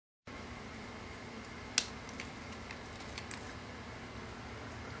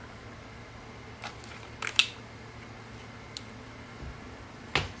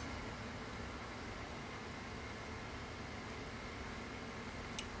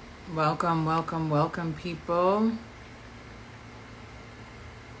Welcome, welcome, welcome, people.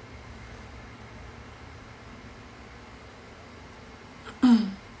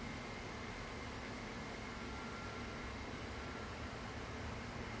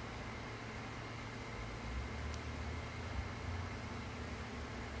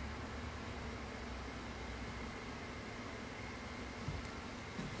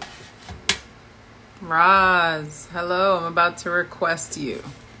 Roz, hello, I'm about to request you.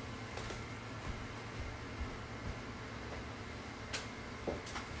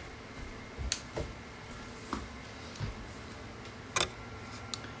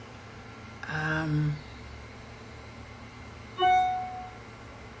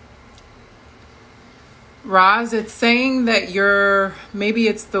 Roz, it's saying that maybe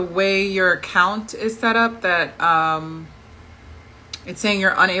it's the way your account is set up that it's saying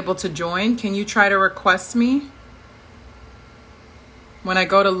you're unable to join. Can you try to request me? When I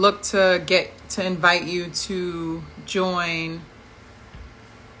go to look to invite you to join,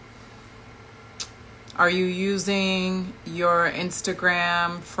 are you using your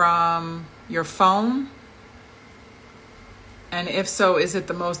Instagram from your phone? And if so, is it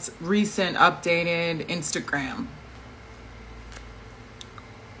the most recent updated Instagram?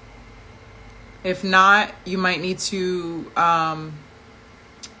 If not, you might need to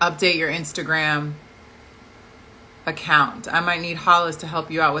update your Instagram account. I might need Hollis to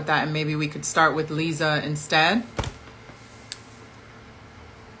help you out with that, and maybe we could start with Liza instead.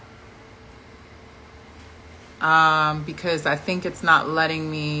 Because I think it's not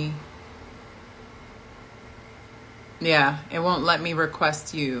letting me. Yeah, it won't let me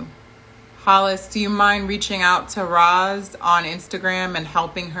request you. Hollis, do you mind reaching out to Roz on Instagram and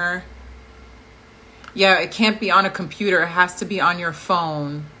helping her? Yeah, it can't be on a computer. It has to be on your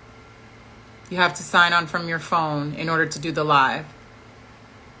phone. You have to sign on from your phone in order to do the live.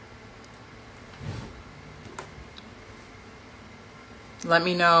 Let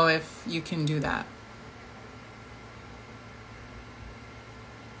me know if you can do that.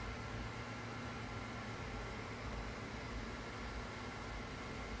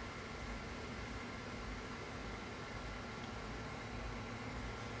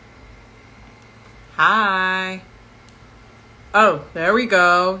 Hi. Oh, there we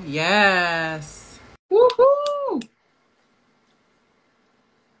go. Yes. Woohoo!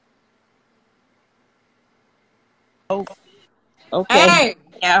 Oh, okay. Hey,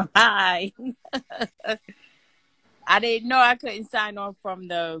 Yeah, hi. I didn't know I couldn't sign on from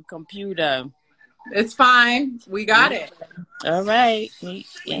the computer. it's fine. We got it. All right.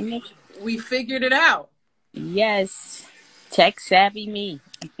 We figured it out. Yes. Tech savvy me.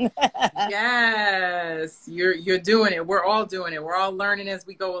 Yes. You're doing it. We're all doing it. We're all learning as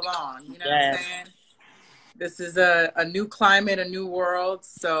we go along. You know what I'm Yes. saying? This is a new climate, a new world.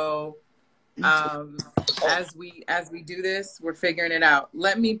 So as we do this, we're figuring it out.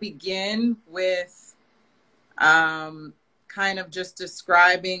 Let me begin with kind of just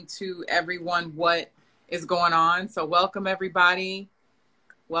describing to everyone what is going on. So welcome, everybody.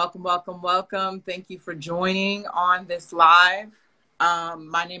 Welcome, welcome, welcome. Thank you for joining on this live.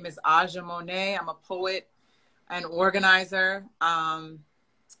 My name is Aja Monet. I'm a poet and organizer.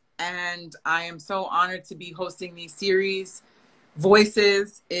 And I am so honored to be hosting these series.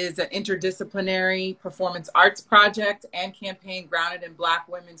 Voices is an interdisciplinary performance arts project and campaign grounded in Black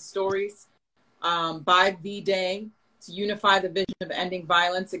women's stories by V-Day to unify the vision of ending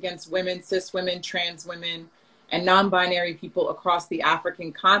violence against women, cis women, trans women, and non-binary people across the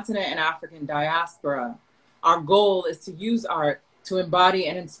African continent and African diaspora. Our goal is to use art to embody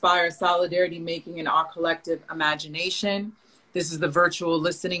and inspire solidarity making in our collective imagination. This is the virtual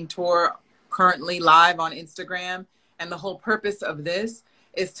listening tour currently live on Instagram. And the whole purpose of this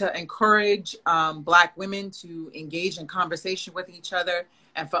is to encourage Black women to engage in conversation with each other,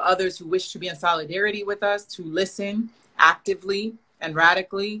 and for others who wish to be in solidarity with us to listen actively and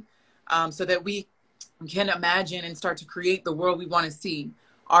radically so that we can imagine and start to create the world we want to see.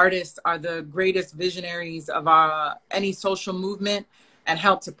 Artists are the greatest visionaries of any social movement and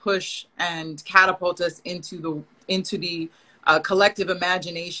help to push and catapult us into the collective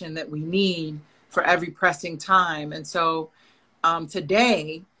imagination that we need for every pressing time. And so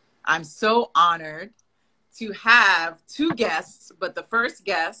today, I'm so honored to have two guests, but the first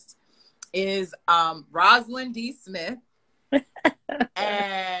guest is Roslyn D. Smith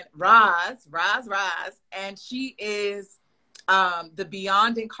and Roz, and she is the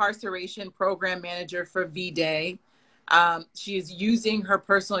Beyond Incarceration Program Manager for V-Day. She is using her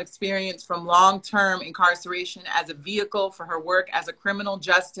personal experience from long-term incarceration as a vehicle for her work as a criminal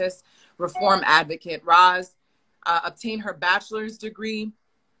justice reform advocate. Roz obtained her bachelor's degree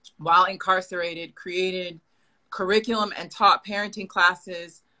while incarcerated, created curriculum and taught parenting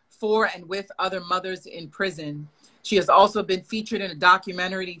classes for and with other mothers in prison. She has also been featured in a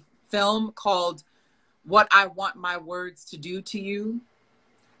documentary film called What I Want My Words to Do to You,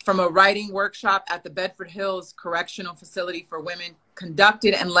 from a writing workshop at the Bedford Hills Correctional Facility for Women,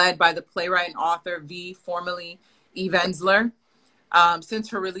 conducted and led by the playwright and author V, formerly Eve Ensler. Since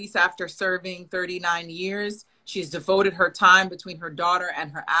her release after serving 39 years, she's devoted her time between her daughter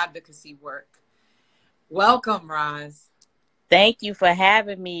and her advocacy work. Welcome, Roz. Thank you for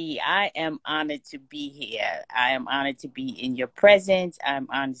having me. I am honored to be here. I am honored to be in your presence. I'm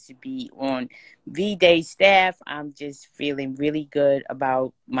honored to be on V-Day staff. I'm just feeling really good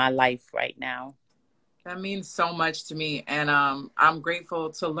about my life right now. That means so much to me. And I'm grateful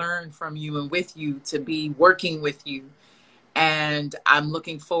to learn from you and with you, to be working with you. And I'm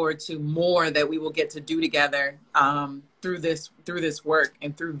looking forward to more that we will get to do together through this work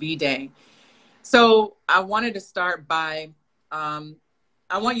and through V-Day. So I wanted to start by,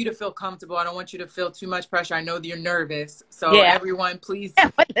 I want you to feel comfortable. I don't want you to feel too much pressure. I know that you're nervous. So Yeah, everyone, please,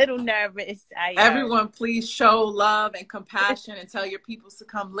 I'm a little nervous. everyone, please show love and compassion and tell your people to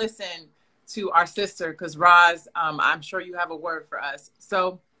come listen to our sister, because Roz, I'm sure you have a word for us.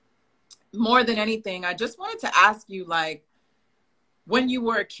 So more than anything, I just wanted to ask you, like, when you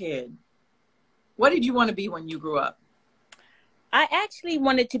were a kid, what did you want to be when you grew up? I actually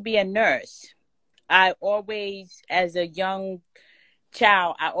wanted to be a nurse. I always, as a young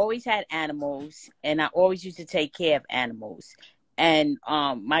child, I always had animals, and I always used to take care of animals. And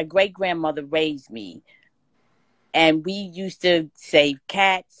my great grandmother raised me, and we used to save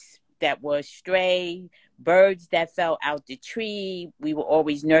cats that were stray, birds that fell out the tree. We were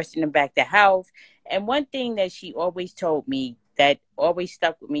always nursing them back to health. And one thing that she always told me that always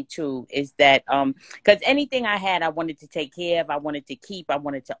stuck with me too is that because anything I had, I wanted to take care of, I wanted to keep, I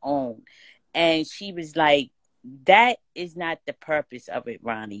wanted to own. And she was like, that is not the purpose of it,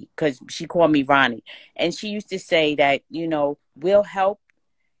 Ronnie, because she called me Ronnie. And she used to say that, you know, we'll help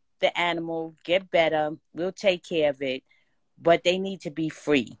the animal get better, we'll take care of it, but they need to be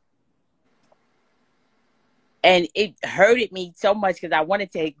free. And it hurted me so much because I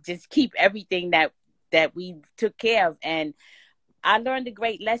wanted to just keep everything that we took care of. And I learned a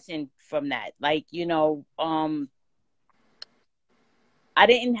great lesson from that. Like, you know, I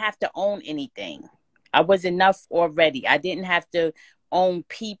didn't have to own anything. I was enough already. I didn't have to own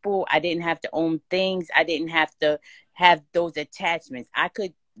people. I didn't have to own things. I didn't have to have those attachments. I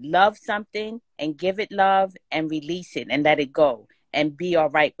could love something and give it love and release it and let it go and be all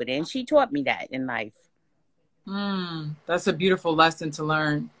right with it. And she taught me that in life. That's a beautiful lesson to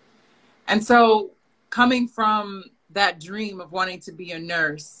learn. And so, coming from that dream of wanting to be a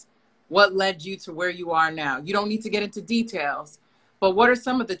nurse, what led you to where you are now? You don't need to get into details, but what are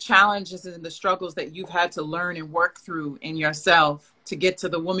some of the challenges and the struggles that you've had to learn and work through in yourself to get to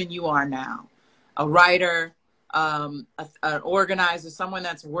the woman you are now? A writer, an organizer, someone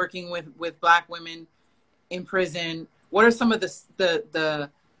that's working with Black women in prison. What are some of the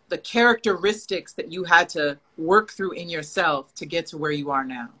characteristics that you had to work through in yourself to get to where you are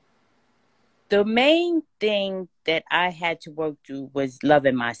now? The main thing that I had to work through was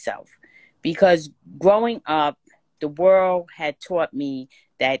loving myself, because growing up, the world had taught me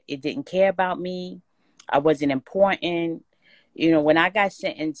that it didn't care about me. I wasn't important. You know, when I got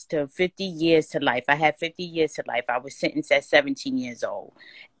sentenced to 50 years to life, I had 50 years to life. I was sentenced at 17 years old.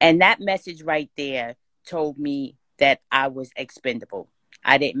 And that message right there told me that I was expendable.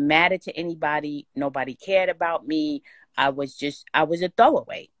 I didn't matter to anybody. Nobody cared about me. I was a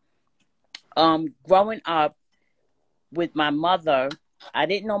throwaway. Growing up with my mother, I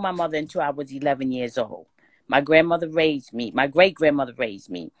didn't know my mother until I was 11 years old. My grandmother raised me. My great grandmother raised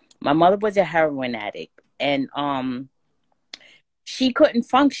me. My mother was a heroin addict, and she couldn't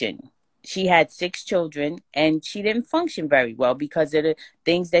function. She had 6 children, and she didn't function very well because of the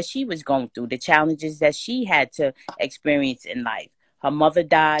things that she was going through, the challenges that she had to experience in life. Her mother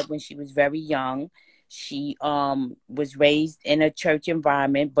died when she was very young. She was raised in a church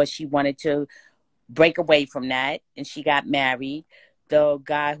environment, but she wanted to break away from that, and she got married. The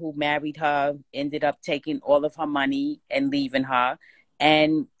guy who married her ended up taking all of her money and leaving her,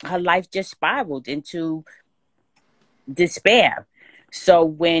 and her life just spiraled into despair. So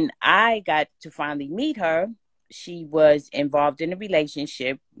when I got to finally meet her, she was involved in a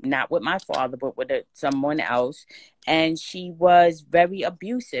relationship, not with my father, but with someone else. And she was very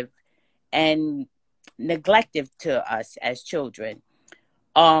abusive and neglective to us as children.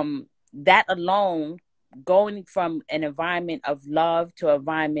 That alone, going from an environment of love to an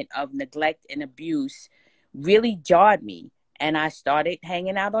environment of neglect and abuse, really jarred me. and I started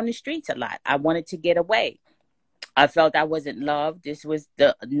hanging out on the streets a lot. I wanted to get away. I felt I wasn't loved. This was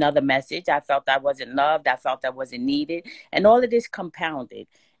another message. I felt I wasn't loved. I felt I wasn't needed. And all of this compounded.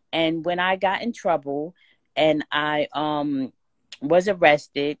 And when I got in trouble and I was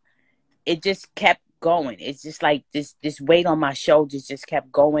arrested, it just kept going. It's just like this weight on my shoulders just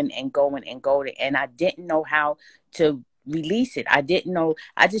kept going and going and going. And I didn't know how to release it. I didn't know.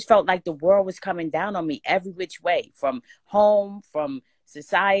 I just felt like the world was coming down on me every which way, from home, from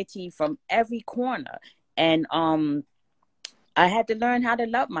society, from every corner. And I had to learn how to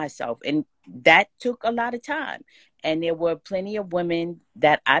love myself. And that took a lot of time. And there were plenty of women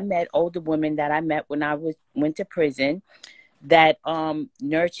that I met, older women that I met when I went to prison, that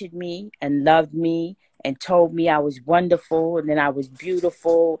nurtured me and loved me and told me I was wonderful and then I was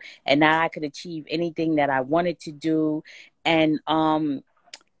beautiful and that I could achieve anything that I wanted to do. And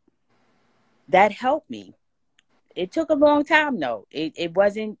that helped me. It took a long time, though. It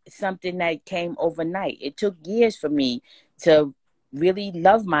wasn't something that came overnight. It took years for me to really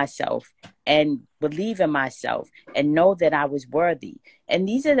love myself and believe in myself and know that I was worthy. And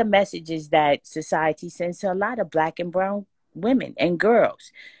these are the messages that society sends to a lot of Black and brown women and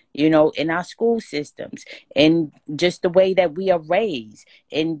girls, you know, in our school systems, and just the way that we are raised,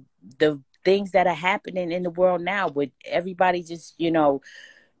 and the things that are happening in the world now with everybody just, you know,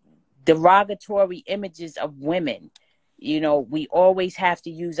 derogatory images of women. You know, we always have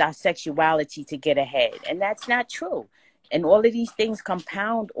to use our sexuality to get ahead. And that's not true. And all of these things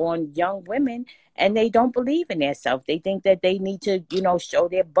compound on young women, and they don't believe in themselves. They think that they need to, you know, show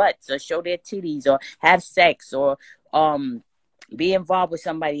their butts or show their titties or have sex or be involved with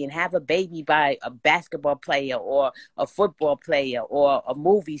somebody and have a baby by a basketball player or a football player or a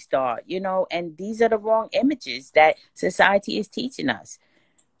movie star, you know. And these are the wrong images that society is teaching us.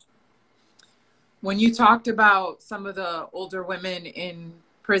 When you talked about some of the older women in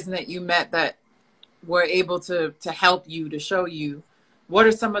prison that you met that were able to help you, to show you, what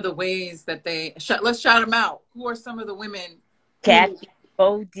are some of the ways that they, let's shout them out. Who are some of the women? Kathy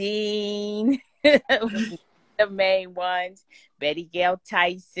Bodine, the main ones, Betty Gail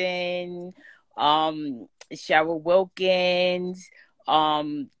Tyson, Cheryl Wilkins,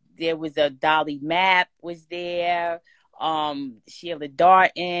 there was a Dolly Mapp was there, Sheila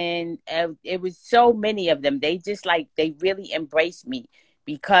Darton. It was so many of them. They just like, they really embraced me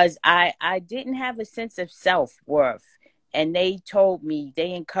because I didn't have a sense of self-worth. And they told me,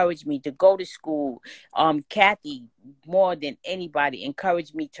 they encouraged me to go to school. Kathy, more than anybody,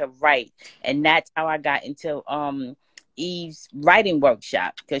 encouraged me to write. And that's how I got into Eve's writing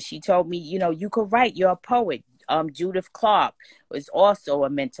workshop, because she told me, you know, you could write, you're a poet. Judith Clark was also a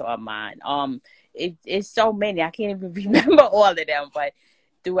mentor of mine. It's so many. I can't even remember all of them. But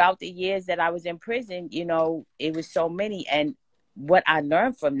throughout the years that I was in prison, you know, it was so many. And what I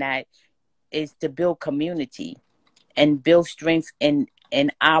learned from that is to build community and build strength in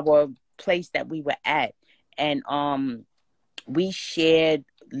our place that we were at. And we shared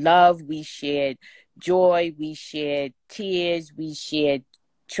love, we shared joy, we shared tears, we shared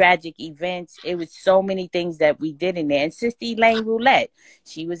tragic events. It was so many things that we did in there. And Sister Elaine Roulette,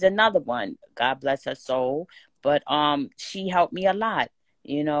 she was another one. God bless her soul. But she helped me a lot,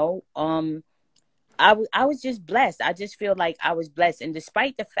 you know. I was just blessed. I just feel like I was blessed. And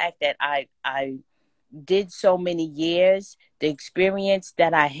despite the fact that I did so many years, the experience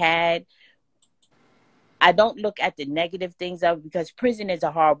that I had, I don't look at the negative things of it, because prison is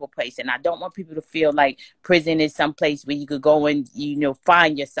a horrible place. And I don't want people to feel like prison is some place where you could go and, you know,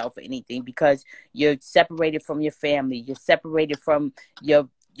 find yourself or anything, because you're separated from your family. You're separated from your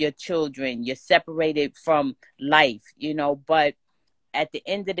children. You're separated from life, you know. But at the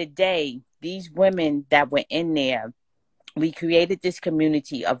end of the day, these women that were in there, we created this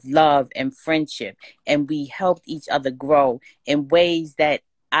community of love and friendship, and we helped each other grow in ways that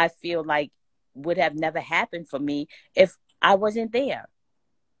I feel like would have never happened for me if I wasn't there.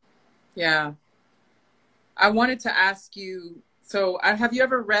 Yeah. I wanted to ask you, so have you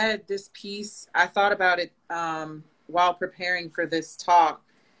ever read this piece? I thought about it while preparing for this talk.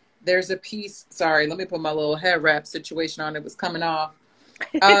 There's a piece, sorry, let me put my little hair wrap situation on. It was coming off.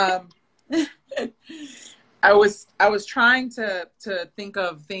 I was trying to think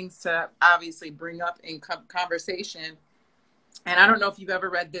of things to obviously bring up in conversation. And I don't know if you've ever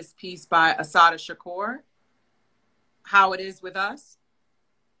read this piece by Assata Shakur, How It Is With Us.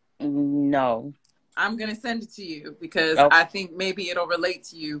 No. I'm going to send it to you because I think maybe it'll relate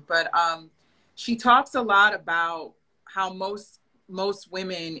to you. But she talks a lot about how most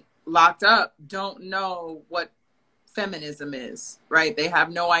women locked up don't know what feminism is, right? They have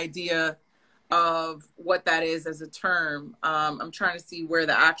no idea. of what that is as a term. I'm trying to see where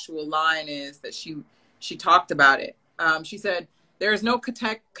the actual line is that she talked about it. She said, there is no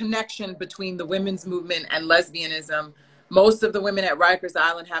connection between the women's movement and lesbianism. Most of the women at Rikers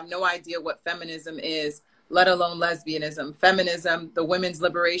Island have no idea what feminism is, let alone lesbianism. Feminism, the women's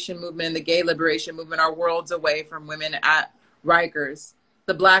liberation movement, and the gay liberation movement are worlds away from women at Rikers.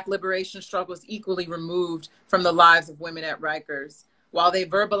 The Black liberation struggle is equally removed from the lives of women at Rikers. While they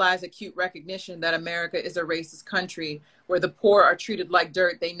verbalize acute recognition that America is a racist country where the poor are treated like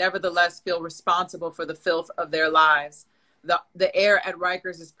dirt, they nevertheless feel responsible for the filth of their lives. The air at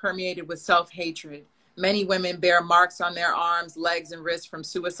Rikers is permeated with self-hatred. Many women bear marks on their arms, legs, and wrists from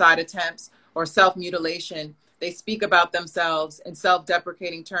suicide attempts or self-mutilation. They speak about themselves in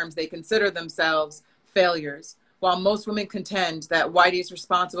self-deprecating terms. They consider themselves failures. While most women contend that whitey is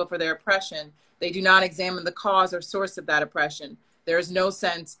responsible for their oppression, they do not examine the cause or source of that oppression. There is no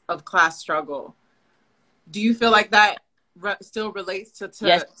sense of class struggle. Do you feel like that still relates to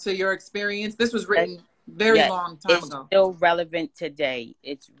Yes. your experience? This was written very long time ago. It's still relevant today.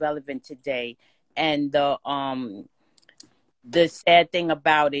 It's relevant today. And the sad thing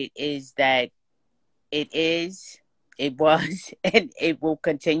about it is that it was, and it will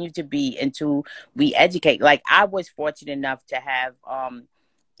continue to be until we educate. Like, I was fortunate enough to have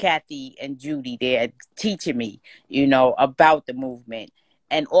Kathy and Judy there teaching me, about the movement.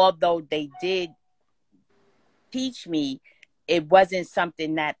 And although they did teach me, it wasn't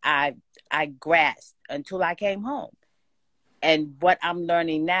something that I grasped until I came home. And what I'm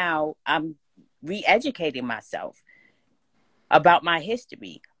learning now, I'm re-educating myself about my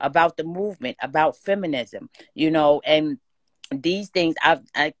history, about the movement, about feminism, and these things.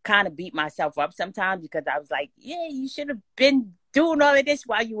 I kind of beat myself up sometimes because I was like, yeah, you should have been doing all of this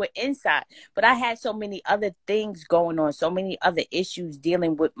while you were inside. But I had so many other things going on, so many other issues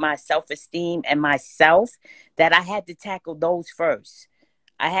dealing with my self-esteem and myself, that I had to tackle those first.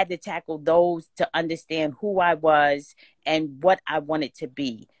 I had to tackle those to understand who I was and what I wanted to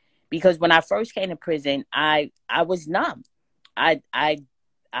be. Because when I first came to prison, I was numb. I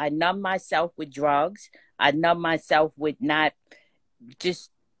numbed myself with drugs. I numbed myself with not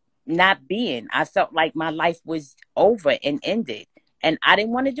being. I felt like my life was over and ended, and I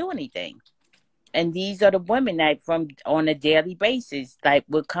didn't want to do anything. And these are the women that on a daily basis, like,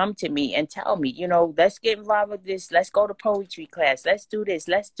 would come to me and tell me, let's get involved with this. Let's go to poetry class. Let's do this.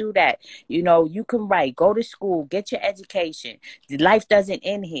 Let's do that. You can write, go to school, get your education. Life doesn't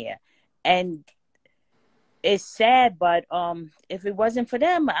end here. And it's sad, but if it wasn't for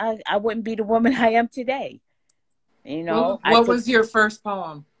them, I wouldn't be the woman I am today. What was your first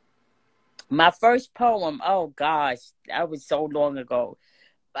poem? My first poem, oh gosh, that was so long ago.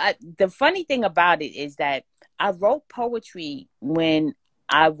 But the funny thing about it is that I wrote poetry when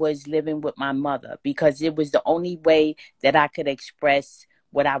I was living with my mother, because it was the only way that I could express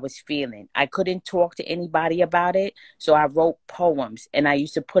what I was feeling. I couldn't talk to anybody about it, so I wrote poems, and I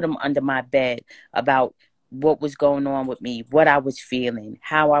used to put them under my bed about what was going on with me, what I was feeling,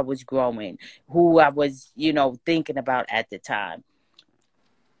 how I was growing, who I was, thinking about at the time.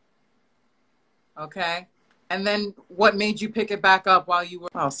 Okay. And then what made you pick it back up while you were...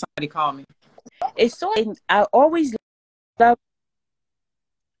 Oh, somebody called me. It's so... I always loved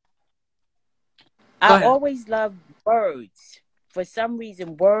words. For some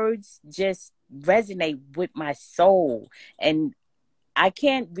reason, words just resonate with my soul. And I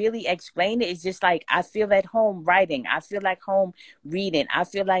can't really explain it. It's just like, I feel at home writing. I feel like home reading. I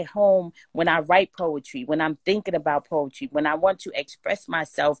feel like home when I write poetry, when I'm thinking about poetry, when I want to express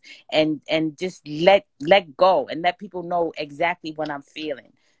myself and just let go and let people know exactly what I'm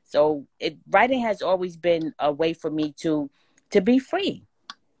feeling. So writing has always been a way for me to be free.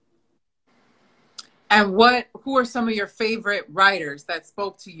 And who are some of your favorite writers that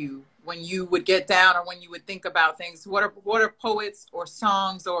spoke to you when you would get down or when you would think about things? What are poets or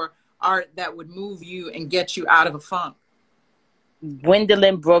songs or art that would move you and get you out of a funk?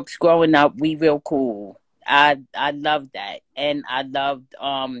 Gwendolyn Brooks, growing up, We Real Cool. I loved that. And I loved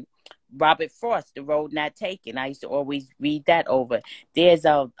Robert Frost, The Road Not Taken. I used to always read that over. There's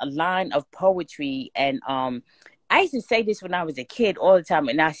a line of poetry, and I used to say this when I was a kid all the time,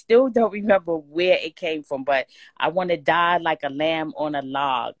 and I still don't remember where it came from, but I want to die like a lamb on a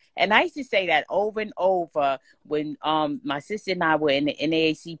log. And I used to say that over and over when my sister and I were in the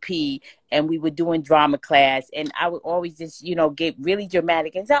NAACP and we were doing drama class, and I would always just, get really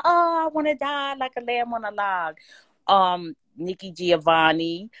dramatic and say, oh, I want to die like a lamb on a log. Nikki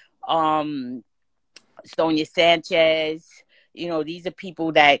Giovanni, Sonia Sanchez, these are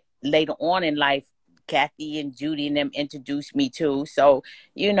people that later on in life, Kathy and Judy and them introduced me to. So,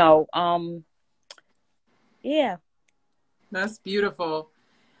 Yeah. That's beautiful.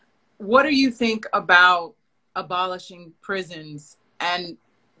 What do you think about abolishing prisons? And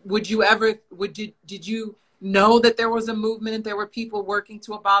did you know that there was a movement and there were people working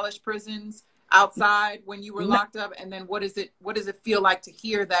to abolish prisons outside when you were No, locked up? And then what does it feel like to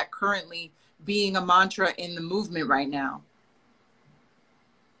hear that currently being a mantra in the movement right now?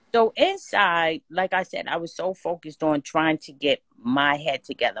 so inside, like I said, I was so focused on trying to get my head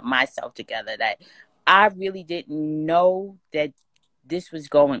together, myself together, that I really didn't know that this was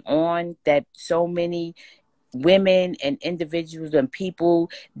going on, that so many women and individuals and people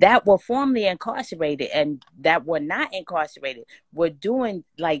that were formerly incarcerated and that were not incarcerated were doing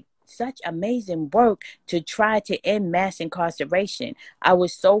like such amazing work to try to end mass incarceration. I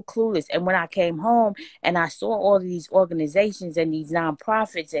was so clueless. And when I came home and I saw all of these organizations and these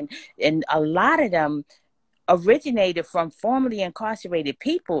nonprofits, and a lot of them originated from formerly incarcerated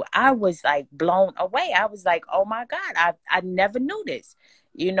people, I was like blown away. I was like, oh my God, I never knew this,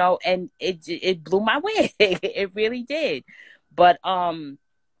 and it blew my wig. It really did. But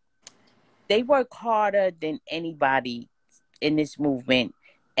they work harder than anybody in this movement.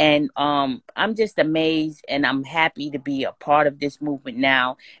 And I'm just amazed, and I'm happy to be a part of this movement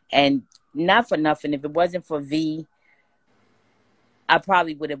now. And not for nothing, if it wasn't for V, I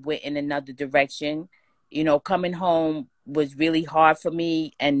probably would have went in another direction. Coming home was really hard for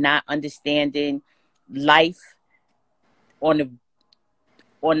me, and not understanding life on the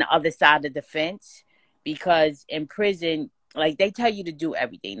other side of the fence, because in prison, like, they tell you to do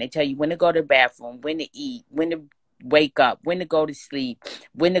everything. They tell you when to go to the bathroom, when to eat, when to wake up, when to go to sleep,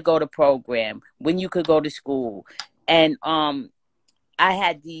 when to go to program, when you could go to school. And I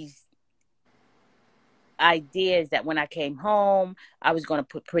had these ideas that when I came home, I was going to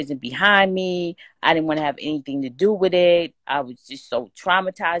put prison behind me. I didn't want to have anything to do with it. I was just so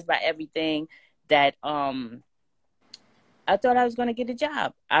traumatized by everything that I thought I was going to get a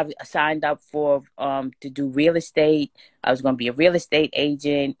job. I signed up for to do real estate. I was going to be a real estate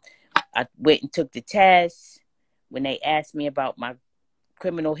agent. I went and took the test. When they asked me about my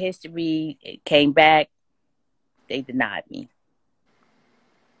criminal history, it came back. They denied me.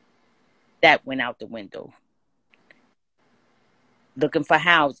 That went out the window. Looking for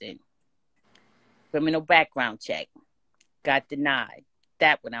housing, criminal background check, got denied.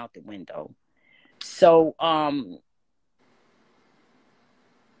 That went out the window. So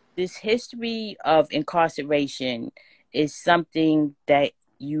this history of incarceration is something that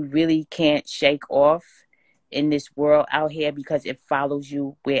you really can't shake off in this world out here, because it follows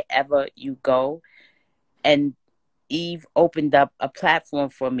you wherever you go. And Eve opened up a platform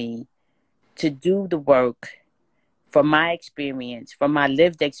for me to do the work from my experience, from my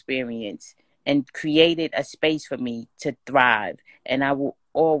lived experience, and created a space for me to thrive. And I will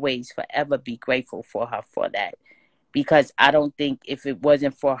always forever be grateful for her for that, because I don't think if it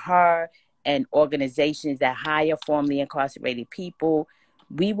wasn't for her and organizations that hire formerly incarcerated people,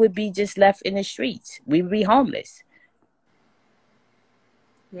 we would be just left in the streets. We would be homeless.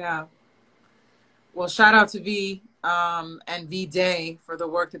 Yeah. Well, shout out to V and V Day for the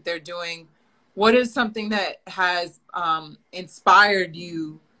work that they're doing. What is something that has inspired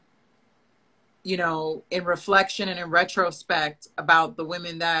you, in reflection and in retrospect, about the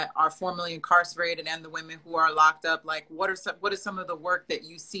women that are formerly incarcerated and the women who are locked up? Like, what is some of the work that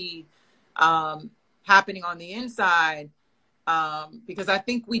you see happening on the inside? Because I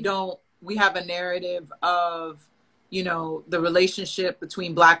think we have a narrative of, the relationship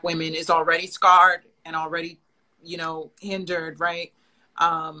between Black women is already scarred and already, hindered, right?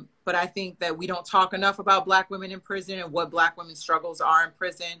 But I think that we don't talk enough about Black women in prison and what Black women's struggles are in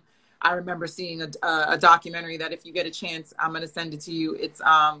prison. I remember seeing a documentary that, if you get a chance, I'm going to send it to you. It's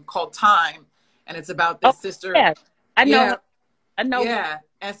called Time, and it's about Oh, this sister. yeah. I know Yeah, her. I know her. yeah.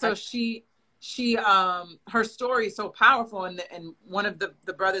 And so she her story is so powerful, and one of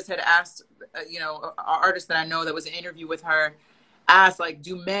the brothers had asked, an artist that I know that was an interview with her, asked, like,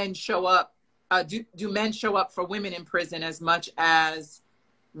 do men show up do men show up for women in prison as much as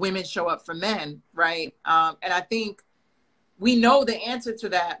women show up for men, right? And I think we know the answer to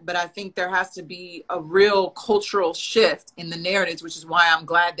that, but I think there has to be a real cultural shift in the narratives, which is why I'm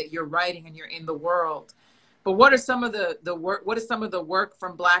glad that you're writing and you're in the world. But what are some of the work? What is some of the work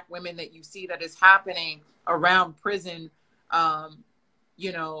from Black women that you see that is happening around prison, abolition,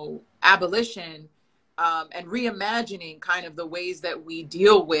 and reimagining kind of the ways that we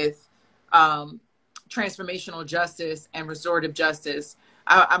deal with transformational justice and restorative justice?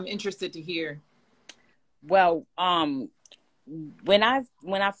 I'm interested to hear. Well, when I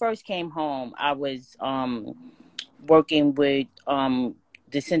first came home, I was working with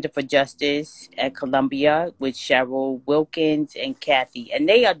the Center for Justice at Columbia with Cheryl Wilkins and Kathy, and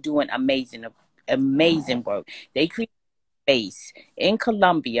they are doing amazing work. They create a space in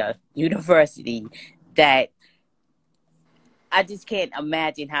Columbia University that I just can't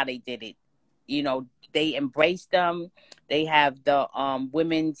imagine how they did it. You know, they embraced them. They have the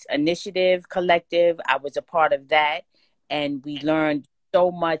Women's Initiative Collective. I was a part of that, and we learned so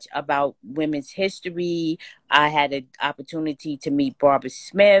much about women's history. I had an opportunity to meet Barbara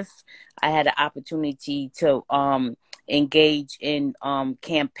Smith. I had an opportunity to engage in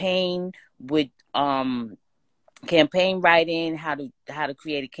campaign with campaign writing, how to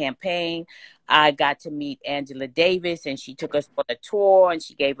create a campaign. I got to meet Angela Davis, and she took us on a tour and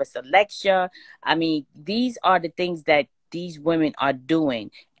she gave us a lecture. I mean, these are the things that these women are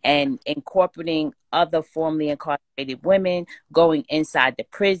doing, and incorporating other formerly incarcerated women, going inside the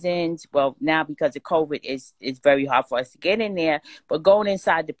prisons. Well, now because of COVID, it's very hard for us to get in there, but going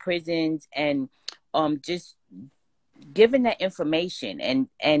inside the prisons and just giving that information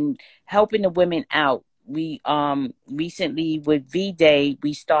and helping the women out. We recently with V-Day,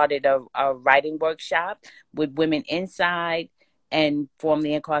 we started a writing workshop with women inside and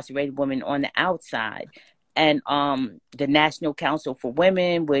formerly incarcerated women on the outside. And the National Council for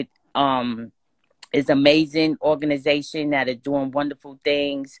Women with is amazing organization that are doing wonderful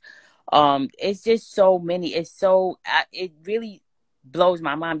things. It's just so many. It really blows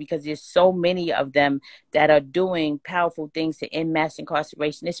my mind because there's so many of them that are doing powerful things to end mass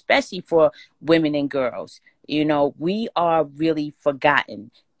incarceration, especially for women and girls. You know, we are really forgotten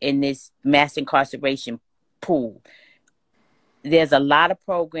in this mass incarceration pool. There's a lot of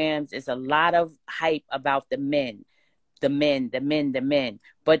programs. There's a lot of hype about the men. But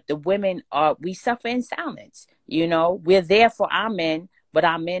the women we suffer in silence. You know, we're there for our men, but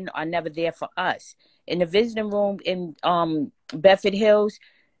our men are never there for us. In the visiting room in Bedford Hills,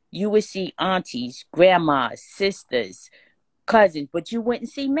 you would see aunties, grandmas, sisters, cousins, but you wouldn't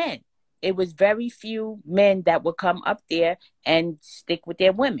see men. It was very few men that would come up there and stick with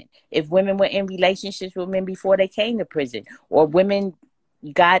their women. If women were in relationships with men before they came to prison, or women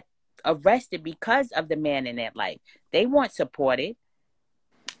got arrested because of the man in their life, they weren't supported.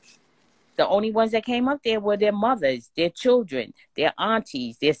 The only ones that came up there were their mothers, their children, their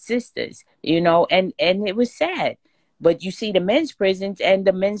aunties, their sisters, you know, and it was sad. But you see the men's prisons, and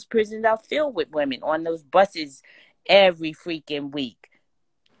the men's prisons are filled with women on those buses every freaking week.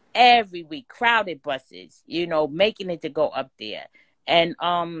 Every week, crowded buses, you know, making it to go up there. And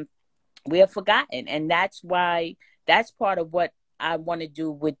we're forgotten. And that's part of what I want to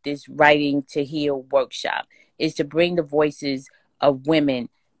do with this Writing to Heal workshop, is to bring the voices of women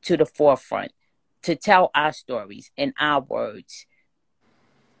to the forefront, to tell our stories in our words.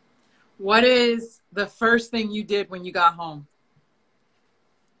 What is the first thing you did when you got home?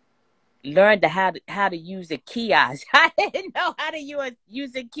 Learned how to use a kiosk. I didn't know how to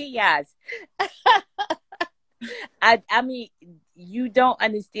use a kiosk. I mean, you don't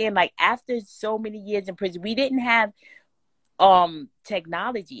understand. Like, after so many years in prison, we didn't have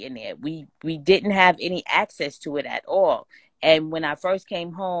technology in there. We didn't have any access to it at all. And when I first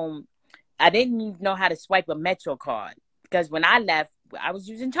came home, I didn't even know how to swipe a Metro card, because when I left, I was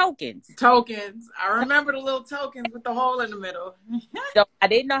using tokens. I remember the little tokens with the hole in the middle. So I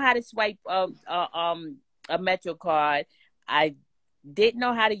didn't know how to swipe a Metro card. I didn't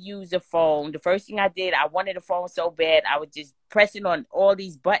know how to use a phone. The first thing I did, I wanted a phone so bad, I was just pressing on all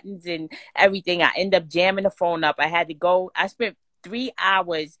these buttons and everything. I ended up jamming the phone up. I spent 3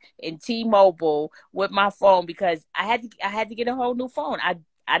 hours in T-Mobile with my phone because I had to get a whole new phone.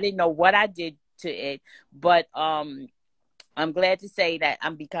 I didn't know what I did to it, but I'm glad to say that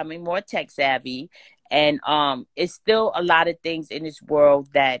I'm becoming more tech savvy, and it's still a lot of things in this world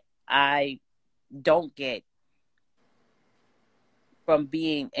that I don't get from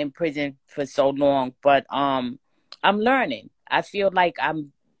being in prison for so long, but I'm learning. I feel like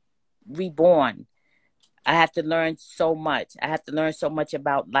I'm reborn. I have to learn so much. I have to learn so much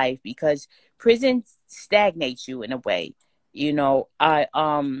about life, because prison stagnates you in a way. You know,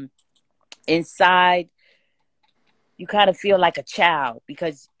 inside you kind of feel like a child,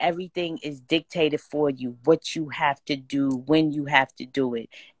 because everything is dictated for you, what you have to do, when you have to do it.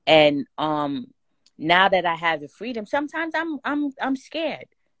 And now that I have the freedom, sometimes I'm scared.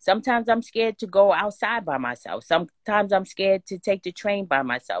 Sometimes I'm scared to go outside by myself. Sometimes I'm scared to take the train by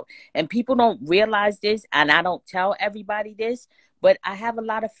myself. And people don't realize this, and I don't tell everybody this, but I have a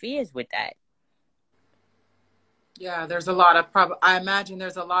lot of fears with that. Yeah, there's a lot of I imagine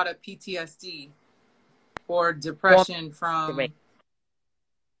there's a lot of PTSD or depression from.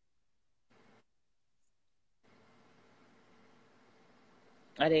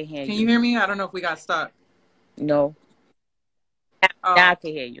 I didn't hear Can you you. hear me? I don't know if we got stuck. No. Now Oh, I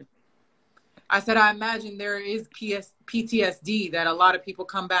can hear you. I said, I imagine there is PTSD, that a lot of people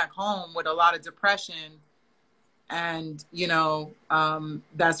come back home with a lot of depression. And,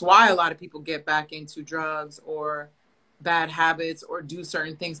 that's why a lot of people get back into drugs or bad habits or do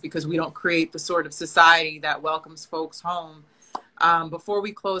certain things, because we don't create the sort of society that welcomes folks home. Before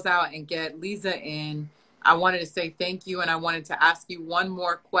we close out and get Liza in, I wanted to say thank you. And I wanted to ask you one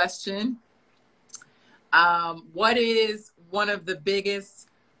more question. What is one of the biggest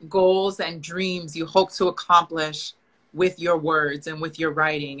goals and dreams you hope to accomplish with your words and with your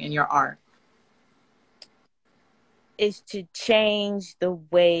writing and your art? Is to change the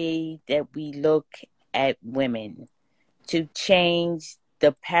way that we look at women, to change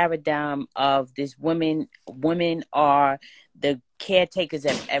the paradigm of this women are the caretakers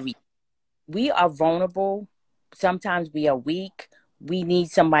of everything. We are vulnerable. Sometimes we are weak. We need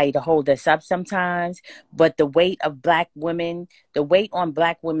somebody to hold us up sometimes. But the weight of Black women, the weight on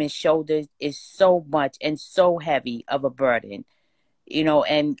Black women's shoulders is so much and so heavy of a burden,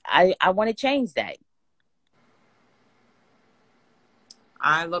 and I want to change that.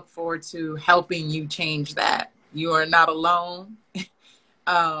 I look forward to helping you change that. You are not alone.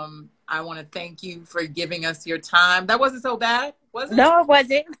 I want to thank you for giving us your time. That wasn't so bad, was it? No, it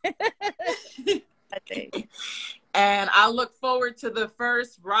wasn't. And I look forward to the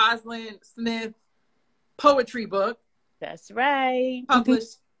first Roslyn Smith poetry book. That's right.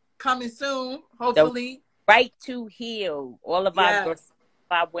 Published, coming soon, The hopefully. right to heal. All of our girls, Yes.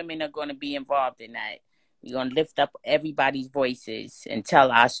 our women are going to be involved in that. We're going to lift up everybody's voices and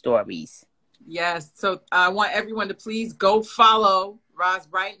tell our stories. Yes. So I want everyone to please go follow Roz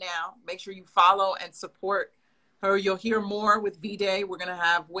right now. Make sure you follow and support her. You'll hear more with V-Day. We're going to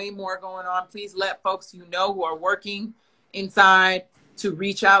have way more going on. Please let folks you know who are working inside to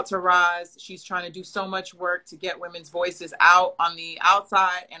reach out to Roz. She's trying to do so much work to get women's voices out on the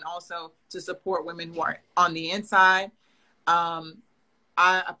outside and also to support women who are on the inside.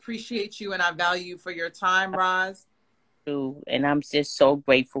 I appreciate you and I value you for your time, Roz. And I'm just so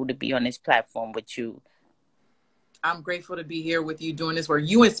grateful to be on this platform with you. I'm grateful to be here with you doing this work.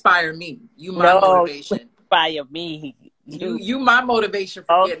 You inspire me. You my motivation. You inspire me. You my motivation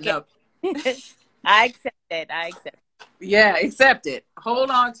for getting up. I accept that. I accept it. Yeah, accept it. Hold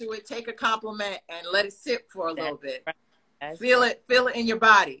on to it. Take a compliment and let it sit for a little bit. Right. Feel it in your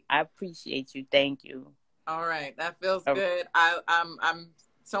body. I appreciate you. Thank you. All right. That feels good. I'm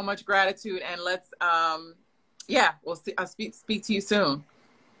so much gratitude, and let's we'll see. I'll speak to you soon.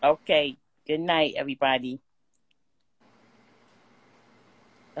 Okay. Good night, everybody.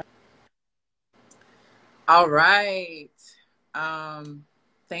 All right.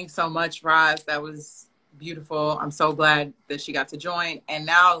 Thanks so much, Roz. That was beautiful. I'm so glad that she got to join. And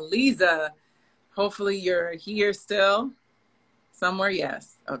now, Liza, hopefully you're here still somewhere.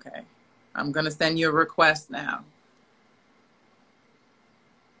 Yes. Okay. I'm going to send you a request now.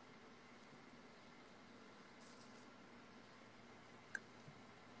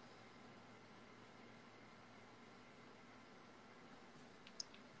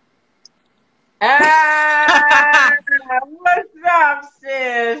 What's up,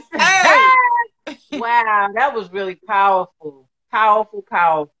 sis? Hey! Wow, that was really powerful. Powerful.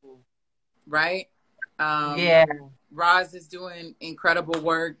 Right? Yeah. Roz is doing incredible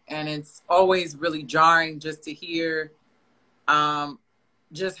work, and it's always really jarring just to hear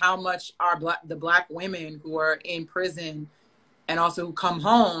just how much the Black women who are in prison and also who come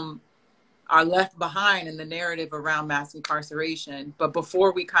home are left behind in the narrative around mass incarceration. But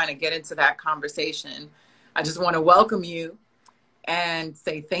before we kind of get into that conversation, I just want to welcome you and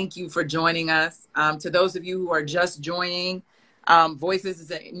say thank you for joining us. To those of you who are just joining, Voices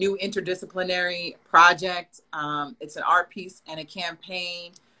is a new interdisciplinary project. It's an art piece and a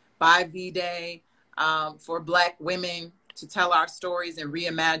campaign by V-Day for Black women to tell our stories and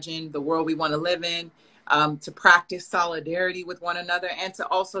reimagine the world we want to live in. To practice solidarity with one another, and to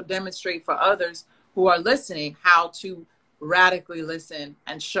also demonstrate for others who are listening how to radically listen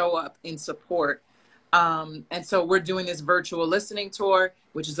and show up in support. And so we're doing this virtual listening tour,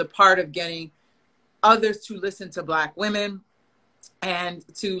 which is a part of getting others to listen to Black women and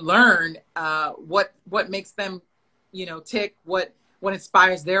to learn what makes them, tick, what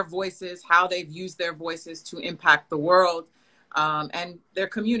inspires their voices, how they've used their voices to impact the world and their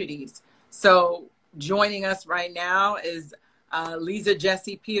communities. So joining us right now is Liza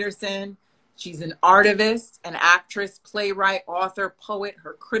Jessie Peterson. She's an artivist, an actress, playwright, author, poet.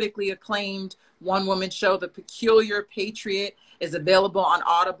 Her critically acclaimed one-woman show, The Peculiar Patriot, is available on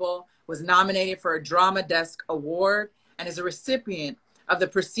Audible, was nominated for a Drama Desk Award, and is a recipient of the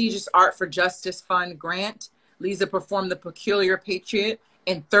prestigious Art for Justice Fund grant. Liza performed The Peculiar Patriot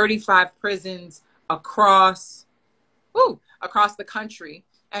in 35 prisons across the country,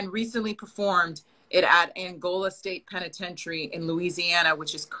 and recently performed it at Angola State Penitentiary in Louisiana,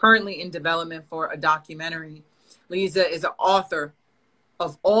 which is currently in development for a documentary. Liza is an author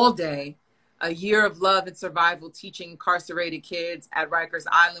of All Day, A Year of Love and Survival, teaching incarcerated kids at Rikers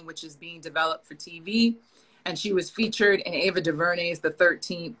Island, which is being developed for TV. And she was featured in Ava DuVernay's The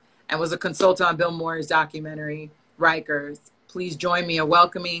 13th and was a consultant on Bill Moore's documentary, Rikers. Please join me in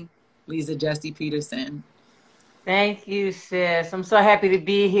welcoming Liza Jessie Peterson. Thank you, sis. I'm so happy to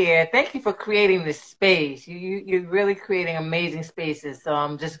be here. Thank you for creating this space. You're really creating amazing spaces. So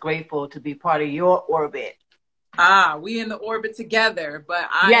I'm just grateful to be part of your orbit. We in the orbit together, but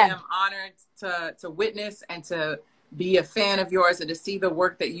I am honored to witness and to be a fan of yours and to see the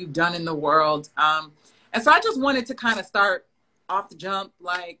work that you've done in the world. And so I just wanted to kind of start off the jump,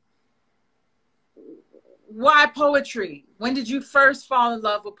 like, why poetry? When did you first fall in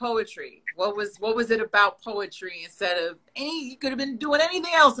love with poetry? What was it about poetry instead of you could have been doing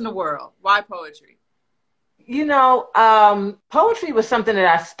anything else in the world? Why poetry? You know, poetry was something that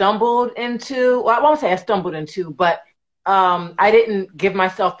I stumbled into. Well, I won't say I stumbled into, but I didn't give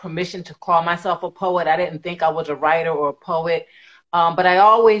myself permission to call myself a poet. I didn't think I was a writer or a poet. But I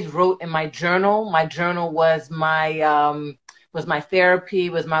always wrote in my journal. My journal was my therapy,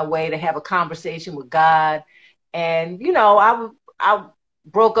 was my way to have a conversation with God. And, you know, I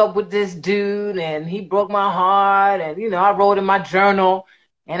broke up with this dude and he broke my heart. And, you know, I wrote in my journal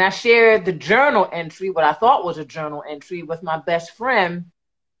and I shared the journal entry, what I thought was a journal entry, with my best friend,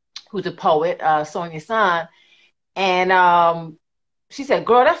 who's a poet, Sonia San. And she said,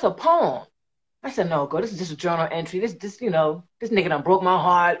 "Girl, that's a poem." I said, "No, girl, this is just a journal entry. This, you know, this nigga done broke my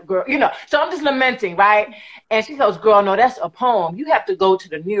heart, girl." You know, so I'm just lamenting, right? And she goes, "Girl, no, that's a poem. You have to go to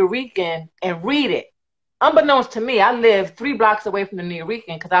the Nuyorican and read it." Unbeknownst to me, I lived 3 blocks away from the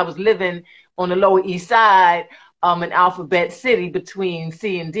Nuyorican because I was living on the Lower East Side in Alphabet City between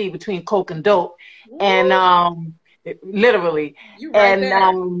C and D, between Coke and Dope. Ooh. And literally. You right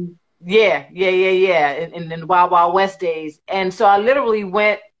there. Yeah. In the Wild Wild West days. And so I literally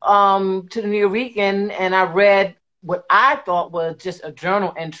went to the Nuyorican and I read what I thought was just a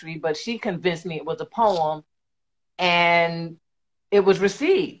journal entry, but she convinced me it was a poem and it was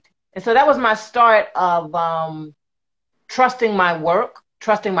received. And so that was my start of trusting my work,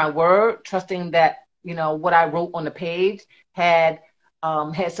 trusting my word, trusting that, you know, what I wrote on the page had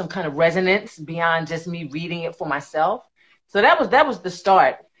some kind of resonance beyond just me reading it for myself. So that was the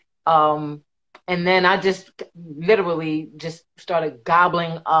start. And then I just literally just started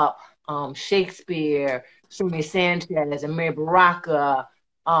gobbling up Shakespeare, Sonia Sanchez, Amir Baraka,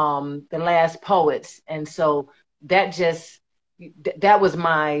 the last poets. And so that was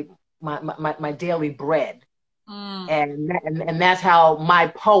my daily bread. And that's how my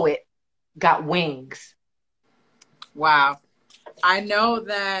poet got wings. Wow. I know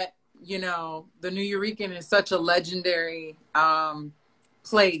that, you know, the Nuyorican is such a legendary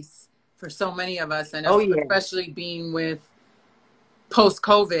place for so many of us. And especially being with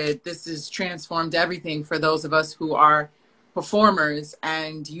post-COVID, this has transformed everything for those of us who are performers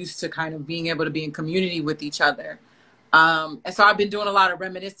and used to kind of being able to be in community with each other. And so I've been doing a lot of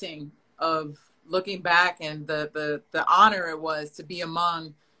reminiscing of looking back and the honor it was to be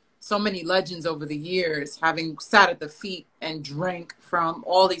among so many legends over the years, having sat at the feet and drank from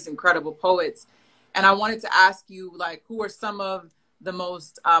all these incredible poets. And I wanted to ask you, like, who are some of the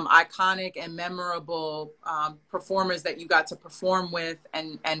most iconic and memorable performers that you got to perform with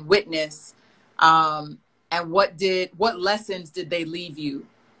and witness? And what lessons did they leave you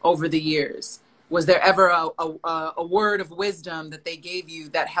over the years? Was there ever a word of wisdom that they gave you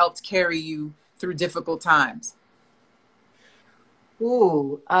that helped carry you through difficult times?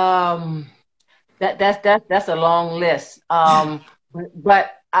 Ooh, that's a long list.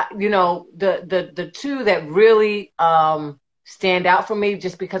 But you know, the two that really stand out for me,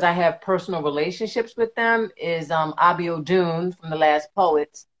 just because I have personal relationships with them, is Abi Odun from The Last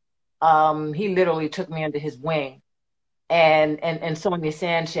Poets. He literally took me under his wing, and Sonia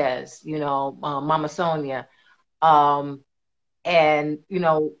Sanchez, you know, Mama Sonia, and you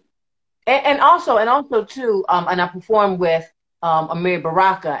know, and also too, and I performed with Amir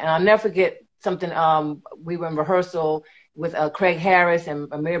Baraka, and I'll never forget something. We were in rehearsal with Craig Harris and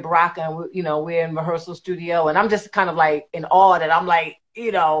Amir Baraka, and you know, we're in rehearsal studio, and I'm just kind of like in awe that I'm like,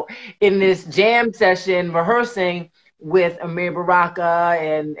 you know, in this jam session rehearsing with Amir Baraka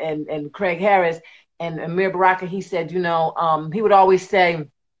and Craig Harris. And Amir Baraka, he said, you know, he would always say,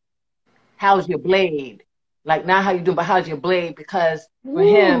 "How's your blade?" Like, not how you doing, but how's your blade? Because for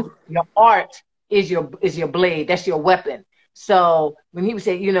him, Ooh. your art is your blade. That's your weapon. So when he would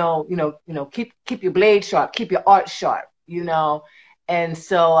say, keep your blade sharp, keep your art sharp, And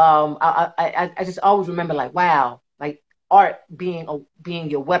so I just always remember, like, wow, like art being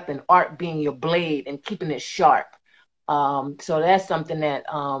your weapon, art being your blade, and keeping it sharp. So that's something that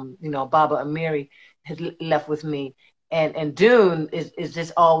Baba Amiri has left with me. And Dune is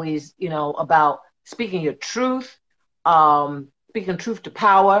just always, about speaking your truth, speaking truth to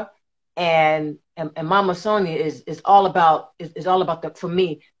power, and Mama Sonia is all about the, for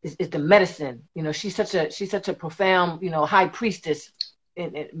me, is the medicine. She's such a profound, high priestess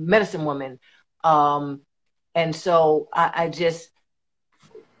in medicine woman. And so I just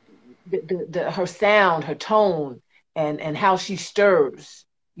her sound, her tone, and how she stirs,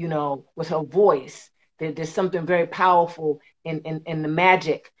 with her voice. There's something very powerful in the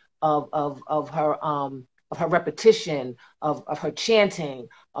magic of her repetition, of her chanting,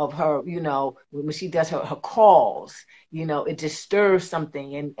 of her, when she does her calls, it just stirs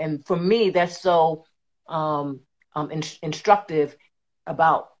something. And for me, that's so instructive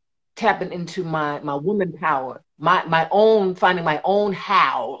about tapping into my woman power, my own, finding my own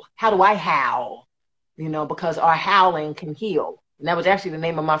howl. How do I howl? Because our howling can heal. And that was actually the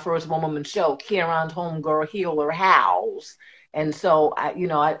name of my first one-woman show, Kieran's Homegirl Healer Howls. And so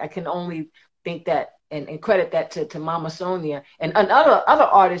I can only think that and credit that to Mama Sonia and other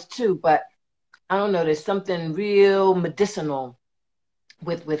artists too. But I don't know, there's something real medicinal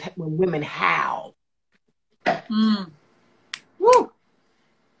with when women howl. Woo.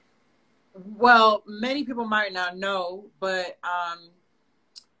 Well, many people might not know, but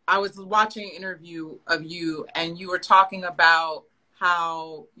I was watching an interview of you, and you were talking about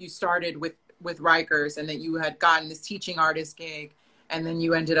how you started with Rikers, and that you had gotten this teaching artist gig, and then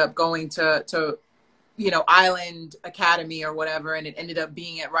you ended up going to Island Academy or whatever, and it ended up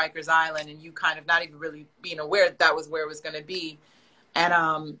being at Rikers Island, and you kind of not even really being aware that was where it was going to be.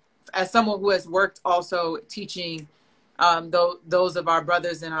 And as someone who has worked also teaching those of our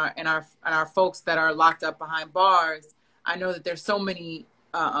brothers and our folks that are locked up behind bars, I know that there's so many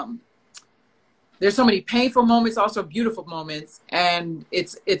painful moments, also beautiful moments, and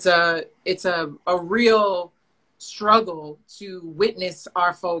it's a real struggle to witness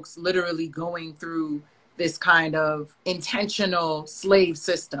our folks literally going through this kind of intentional slave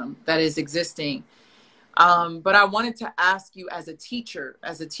system that is existing. But I wanted to ask you, as a teacher,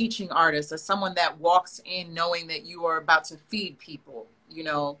 as a teaching artist, as someone that walks in knowing that you are about to feed people,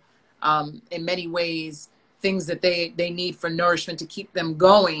 in many ways, things that they need for nourishment to keep them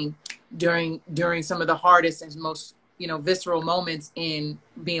going during some of the hardest and most, visceral moments in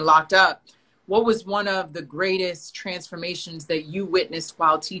being locked up. What was one of the greatest transformations that you witnessed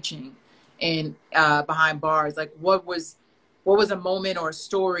while teaching in behind bars? Like, what was a moment or a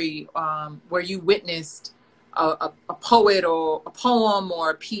story where you witnessed a poet or a poem or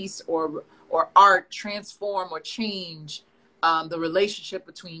a piece or art transform or change the relationship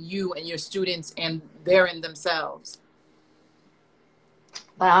between you and your students and therein themselves?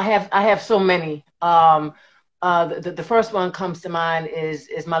 Well, I have so many. The first one comes to mind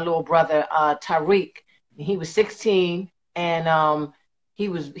is my little brother Tariq. He was 16, and he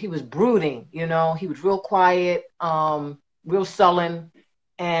was brooding. He was real quiet, real sullen,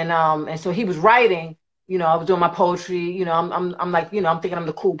 and so he was writing. I was doing my poetry. I'm like, I'm thinking I'm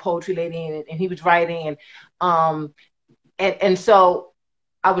the cool poetry lady, and he was writing, and so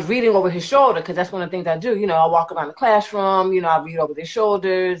I was reading over his shoulder, because that's one of the things I do. I walk around the classroom, I read over their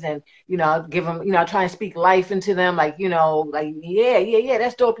shoulders, and, I give them, I try and speak life into them, like, like, yeah,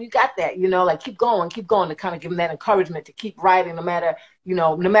 that's dope. You got that, like, keep going, to kind of give them that encouragement to keep writing, no matter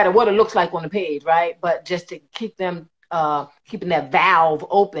what it looks like on the page, right? But just to keep them, keeping that valve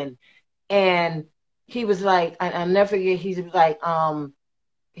open. And he was like, I'll never forget,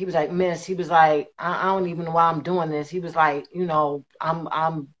 he was like, Miss, he was like, I don't even know why I'm doing this. He was like, I'm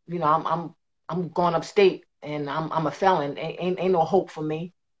going upstate, and I'm a felon. Ain't no hope for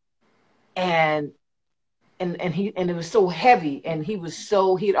me. And it was so heavy, and he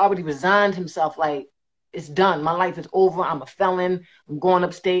had already resigned himself, like, it's done. My life is over. I'm a felon. I'm going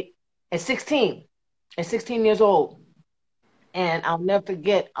upstate at 16 years old. And I'll never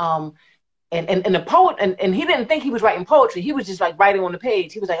forget, and the poet, and he didn't think he was writing poetry. He was just like writing on the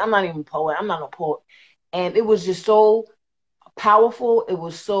page. He was like, I'm not even a poet. I'm not no poet. And it was just so powerful. It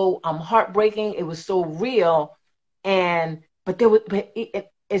was so heartbreaking. It was so real. But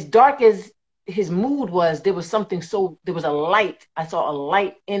as dark as his mood was, there was a light. I saw a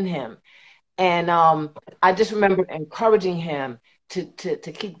light in him. And I just remember encouraging him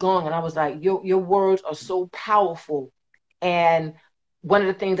to keep going. And I was like, your words are so powerful. And one of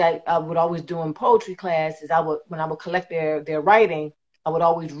the things I would always do in poetry class is when I would collect their writing, I would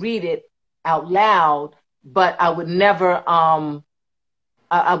always read it out loud, but I would never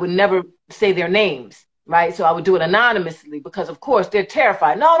say their names, right? So I would do it anonymously because, of course, they're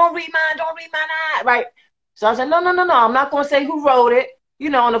terrified. No, don't read mine, right? So I said, no, I'm not going to say who wrote it,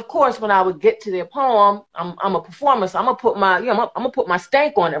 and of course, when I would get to their poem, I'm a performer, so I'm gonna put my, I'm gonna put my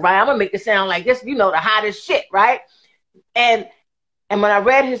stank on it, right? I'm gonna make it sound like this, the hottest shit, right? And when I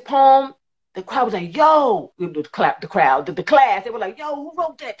read his poem, the crowd was like, yo, the class, they were like, yo, who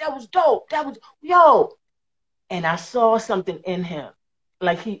wrote that? That was dope. That was, yo. And I saw something in him.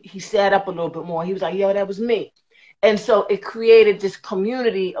 Like he sat up a little bit more. He was like, yo, that was me. And so it created this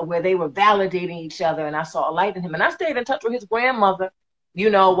community where they were validating each other. And I saw a light in him. And I stayed in touch with his grandmother,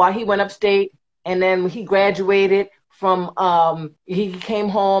 while he went upstate. And then when he graduated from, he came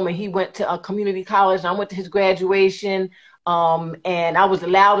home and he went to a community college. And I went to his graduation. And I was the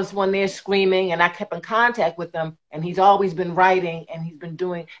loudest one there screaming, and I kept in contact with him, and he's always been writing, and he's been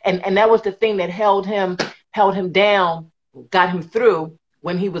doing, and that was the thing that held him down, got him through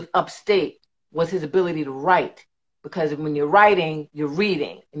when he was upstate, was his ability to write. Because when you're writing, you're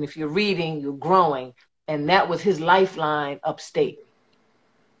reading, and if you're reading, you're growing, and that was his lifeline upstate.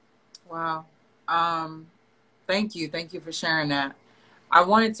 Wow. Thank you for sharing that. I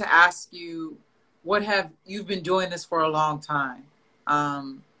wanted to ask you, you've been doing this for a long time.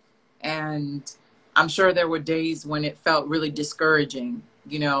 And I'm sure there were days when it felt really discouraging,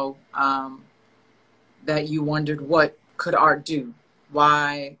 that you wondered, what could art do?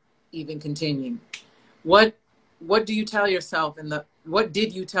 Why even continue? What do you tell yourself what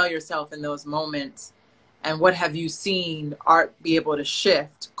did you tell yourself in those moments? And what have you seen art be able to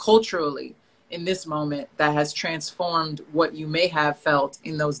shift culturally in this moment that has transformed what you may have felt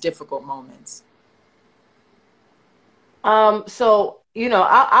in those difficult moments? So,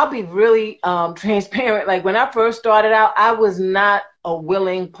 I'll be really transparent. Like when I first started out, I was not a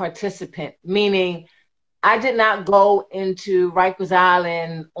willing participant, meaning I did not go into Rikers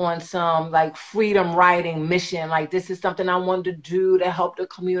Island on some like freedom writing mission. Like this is something I wanted to do to help the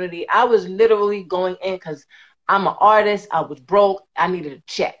community. I was literally going in because I'm an artist. I was broke. I needed a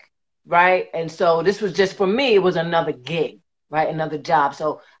check. Right. And so this was just, for me, it was another gig, right? Another job.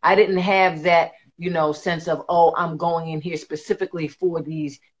 So I didn't have that, sense of, oh, I'm going in here specifically for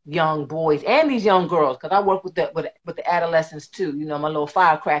these young boys and these young girls. Cause I work with the adolescents too, my little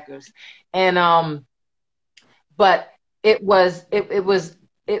firecrackers. And, but there was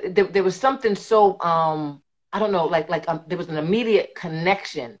something so, I don't know, there was an immediate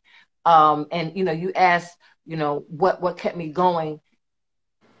connection. And, you asked, what kept me going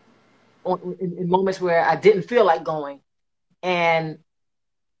in moments where I didn't feel like going. And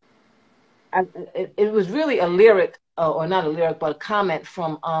it was really a lyric, or not a lyric, but a comment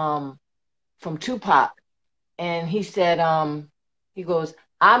from Tupac. And he said, he goes,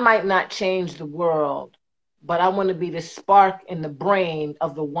 I might not change the world, but I want to be the spark in the brain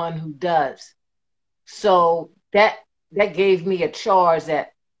of the one who does. So that gave me a charge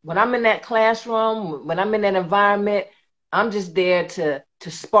that when I'm in that classroom, when I'm in that environment, I'm just there to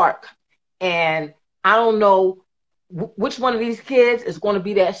spark. And I don't know which one of these kids is going to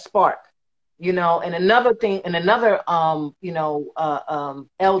be that spark, And another thing, and another,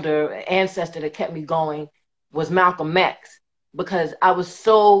 elder, ancestor that kept me going was Malcolm X, because I was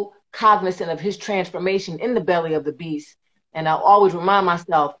so cognizant of his transformation in the belly of the beast. And I always remind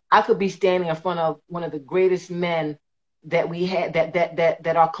myself, I could be standing in front of one of the greatest men that we had,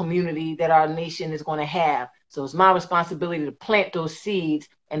 that our community, that our nation is going to have. So it's my responsibility to plant those seeds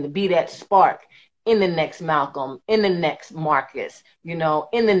and to be that spark in the next Malcolm, in the next Marcus, in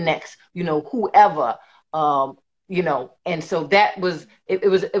the next, whoever, and so that was, it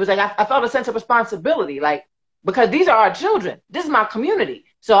was like, I felt a sense of responsibility, like, because these are our children. This is my community.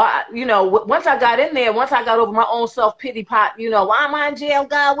 So, once I got in there, once I got over my own self-pity pot, why am I in jail,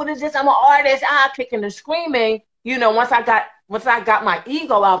 God? What is this? I'm an artist, kicking and screaming. Once I got my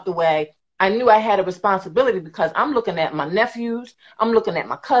ego out the way, I knew I had a responsibility, because I'm looking at my nephews, I'm looking at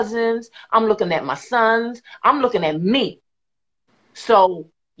my cousins, I'm looking at my sons, I'm looking at me. So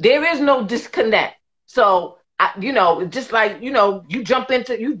there is no disconnect. So, just like, you jump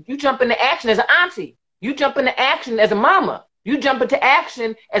into action as an auntie, you jump into action as a mama, you jump into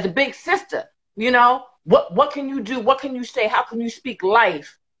action as a big sister. What can you do? What can you say? How can you speak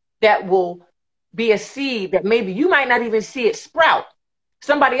life that will be a seed that maybe you might not even see it sprout?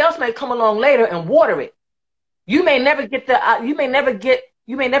 Somebody else may come along later and water it. You may never get the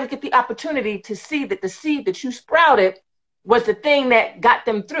opportunity to see that the seed that you sprouted was the thing that got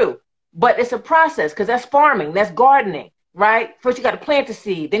them through. But it's a process, because that's farming, that's gardening, right? First you got to plant the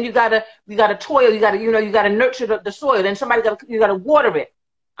seed, then you got to toil, you got to nurture the soil, then you got to water it.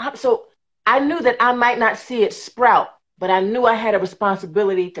 So I knew that I might not see it sprout, but I knew I had a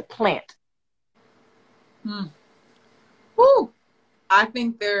responsibility to plant. Woo. I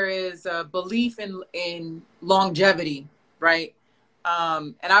think there is a belief in longevity, right?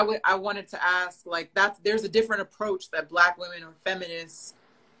 And I wanted to ask, like, there's a different approach that Black women or feminists,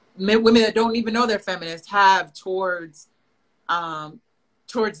 women that don't even know they're feminists, have towards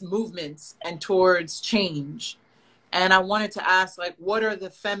movements and towards change. And I wanted to ask, like, what are the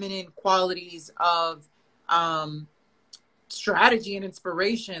feminine qualities of strategy and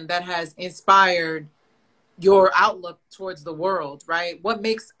inspiration that has inspired your outlook towards the world, right? What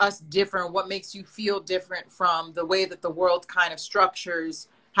makes us different? What makes you feel different from the way that the world kind of structures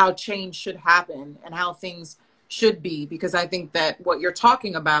how change should happen and how things should be? Because I think that what you're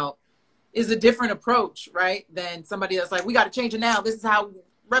talking about is a different approach, right? Than somebody that's like, we got to change it now. This is how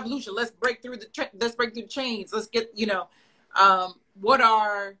revolution. Let's break through the chains. Let's get, what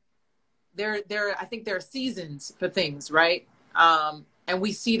are there? I think there are seasons for things, right? And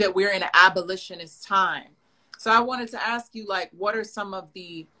we see that we're in an abolitionist time. So I wanted to ask you, like, what are some of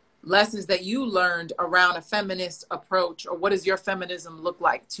the lessons that you learned around a feminist approach, or what does your feminism look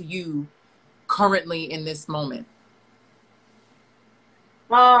like to you currently in this moment?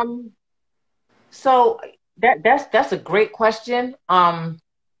 So that's a great question.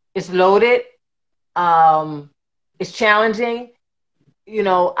 It's loaded. It's challenging.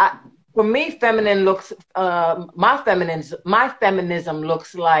 For me, my feminism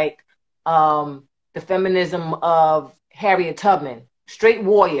looks like the feminism of Harriet Tubman, straight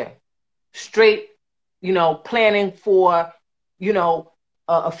warrior, straight, planning for,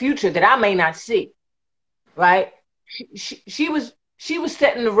 a future that I may not see, right? She was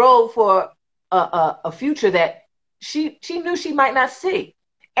setting the road for a future that she knew she might not see.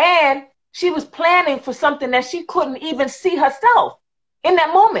 And she was planning for something that she couldn't even see herself in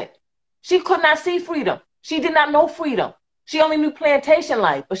that moment. She could not see freedom. She did not know freedom. She only knew plantation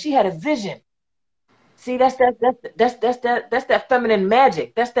life, but she had a vision. See, that's that feminine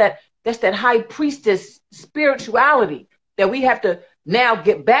magic. That's that high priestess spirituality that we have to now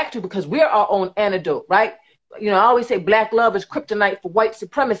get back to, because we're our own antidote, right? I always say Black love is kryptonite for white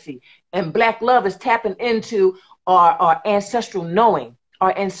supremacy, and Black love is tapping into our ancestral knowing,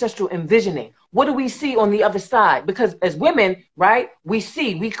 our ancestral envisioning. What do we see on the other side? Because as women, right, we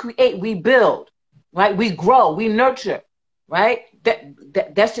see, we create, we build, right? We grow, we nurture, right?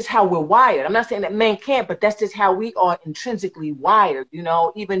 That's just how we're wired. I'm not saying that men can't, but that's just how we are intrinsically wired,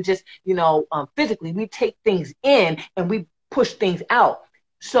 even just, physically, we take things in and we push things out.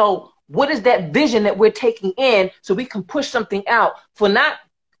 So what is that vision that we're taking in so we can push something out for not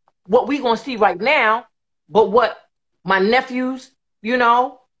what we're going to see right now, but what my nephews,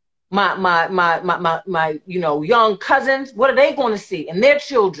 my young cousins, what are they going to see? And their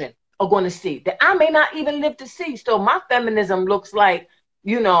children are going to see that I may not even live to see. So my feminism looks like,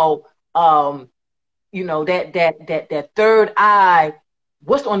 that third eye,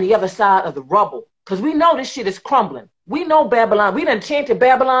 what's on the other side of the rubble? Because we know this shit is crumbling. We know Babylon. We done chanted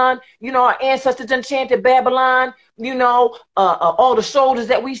Babylon. Our ancestors done chanted Babylon. All the shoulders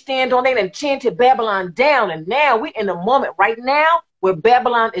that we stand on, they done chanted Babylon down. And now we in the moment right now where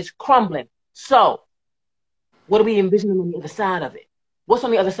Babylon is crumbling. So what are we envisioning on the other side of it? What's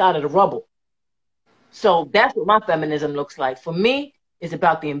on the other side of the rubble? So that's what my feminism looks like. For me, it's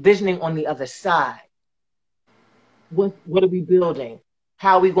about the envisioning on the other side. What are we building?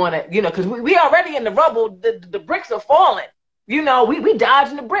 How are we going to, because we already in the rubble. The bricks are falling. We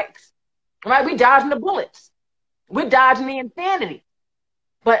dodging the bricks, right? We dodging the bullets. We're dodging the insanity.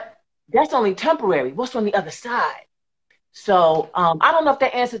 But that's only temporary. What's on the other side? So I don't know if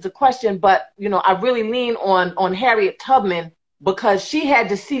that answers the question, but, I really lean on Harriet Tubman, because she had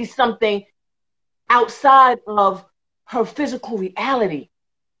to see something outside of her physical reality.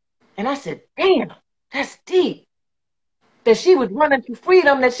 And I said, damn, that's deep. That she was running to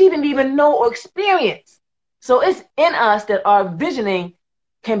freedom that she didn't even know or experience. So it's in us that our visioning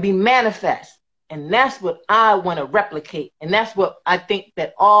can be manifest. And that's what I want to replicate. And that's what I think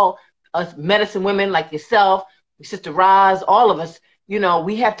that all us medicine women like yourself, Sister Roz, all of us,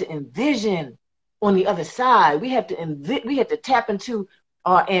 we have to envision on the other side. We have to tap into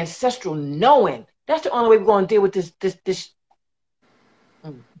our ancestral knowing. That's the only way we're going to deal with this.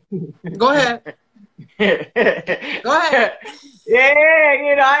 Go ahead. Go ahead. Yeah,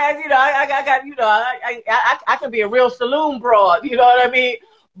 I can be a real saloon broad. You know what I mean?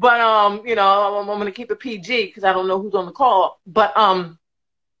 But you know, I'm gonna keep it PG because I don't know who's on the call. But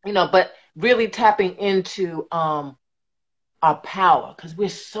you know, but really tapping into our power, because we're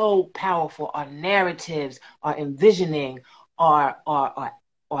so powerful. Our narratives, our envisioning, our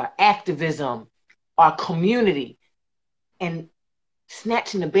activism, our community, and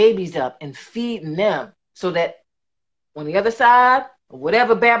snatching the babies up and feeding them so that on the other side,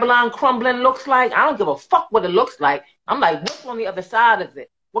 whatever Babylon crumbling looks like, I don't give a fuck what it looks like. I'm like, what's on the other side of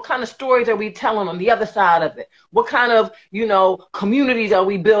it? What kind of stories are we telling on the other side of it? What kind of, you know, communities are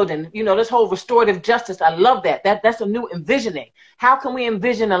we building? You know, this whole restorative justice, I love that. That's a new envisioning. How can we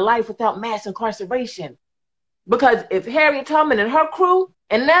envision a life without mass incarceration? Because if Harriet Tubman and her crew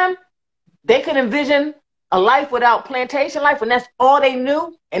and them, they could envision a life without plantation life, and that's all they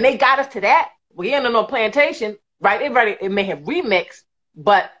knew, and they got us to that. We ain't on no plantation, right? It may have remixed,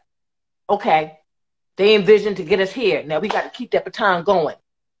 but okay, they envisioned to get us here. Now we got to keep that baton going.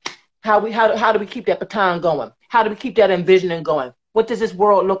 How do we keep that baton going? How do we keep that envisioning going? What does this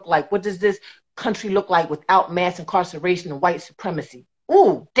world look like? What does this country look like without mass incarceration and white supremacy?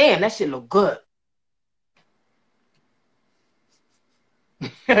 Ooh, damn, that shit look good.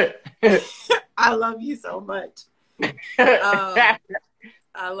 I love you so much. I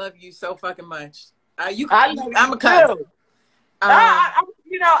love you so fucking much. I'm a cousin.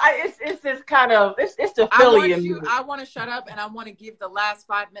 You know, it's this kind of it's the Philly in me. I want to shut up, and I want to give the last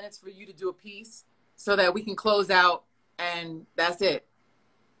 5 minutes for you to do a piece so that we can close out, and that's it.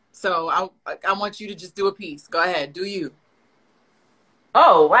 So I want you to just do a piece. Go ahead, do you?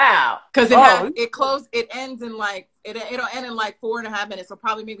 Oh wow! Because it ends in like it'll end in like 4.5 minutes. So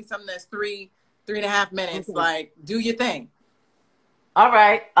probably maybe something that's 3.5 minutes. Okay. Like, do your thing. All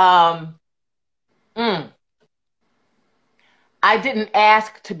right. I didn't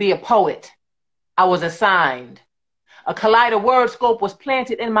ask to be a poet. I was assigned. A kaleidoscope was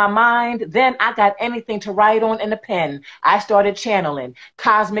planted in my mind. Then I got anything to write on in a pen. I started channeling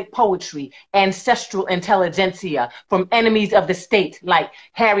cosmic poetry, ancestral intelligentsia from enemies of the state like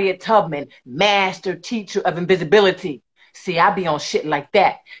Harriet Tubman, master teacher of invisibility. See, I be on shit like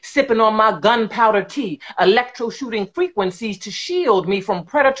that, sipping on my gunpowder tea, electro-shooting frequencies to shield me from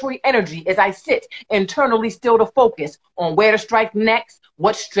predatory energy as I sit internally still to focus on where to strike next,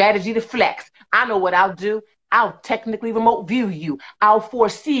 what strategy to flex. I know what I'll do. I'll technically remote view you. I'll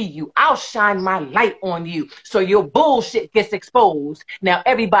foresee you. I'll shine my light on you so your bullshit gets exposed. Now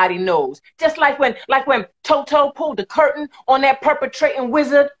everybody knows. Just like when Toto pulled the curtain on that perpetrating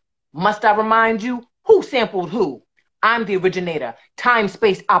wizard. Must I remind you who sampled who? I'm the originator,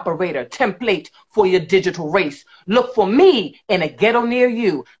 time-space operator, template for your digital race. Look for me in a ghetto near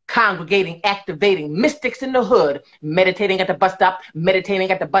you, congregating, activating mystics in the hood, meditating at the bus stop, meditating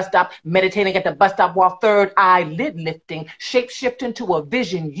at the bus stop, meditating at the bus stop while third eye lid lifting, shape-shifting to a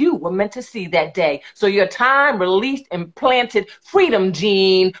vision you were meant to see that day. So your time released, implanted freedom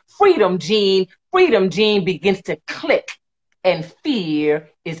gene begins to click and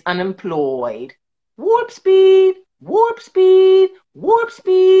fear is unemployed. Warp speed. Warp speed, warp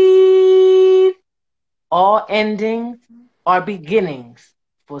speed. All endings are beginnings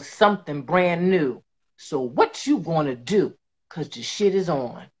for something brand new. So what you gonna do? Cause the shit is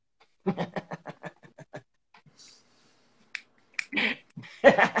on. You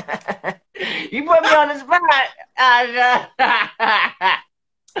put me on the spot.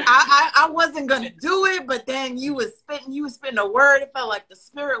 I wasn't gonna do it, but then you was spitting a word. It felt like the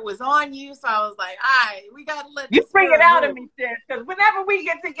spirit was on you, so I was like, all right, we gotta let you bring it out of me, sis. Because whenever we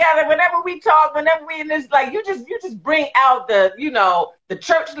get together, whenever we talk, whenever we in this, like you just bring out the, you know, the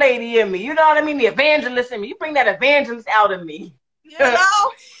church lady in me. You know what I mean? The evangelist in me. You bring that evangelist out of me. You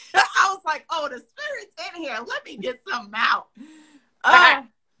know, I was like, oh, the spirit's in here. Let me get something out.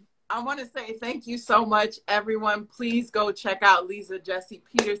 I want to say thank you so much, everyone. Please go check out Liza Jessie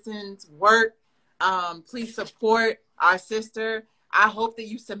Peterson's work. Please support our sister. I hope that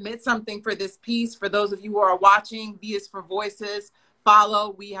you submit something for this piece. For those of you who are watching, V is for Voices.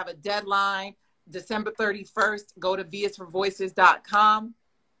 Follow. We have a deadline, December 31st. Go to visforvoices.com.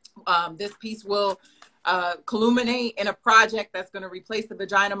 This piece will culminate in a project that's going to replace the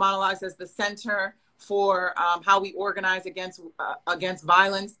vagina monologues as the center for how we organize against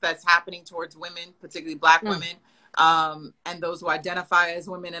violence that's happening towards women, particularly Black women, and those who identify as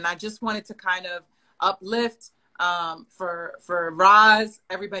women. And I just wanted to kind of uplift for Roz.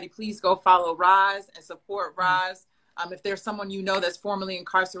 Everybody, please go follow Roz and support Roz. If there's someone you know that's formerly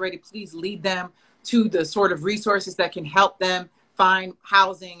incarcerated, please lead them to the sort of resources that can help them find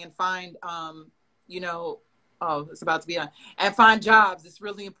housing and find, it's about to be on. And find jobs. It's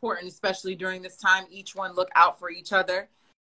really important, especially during this time. Each one look out for each other.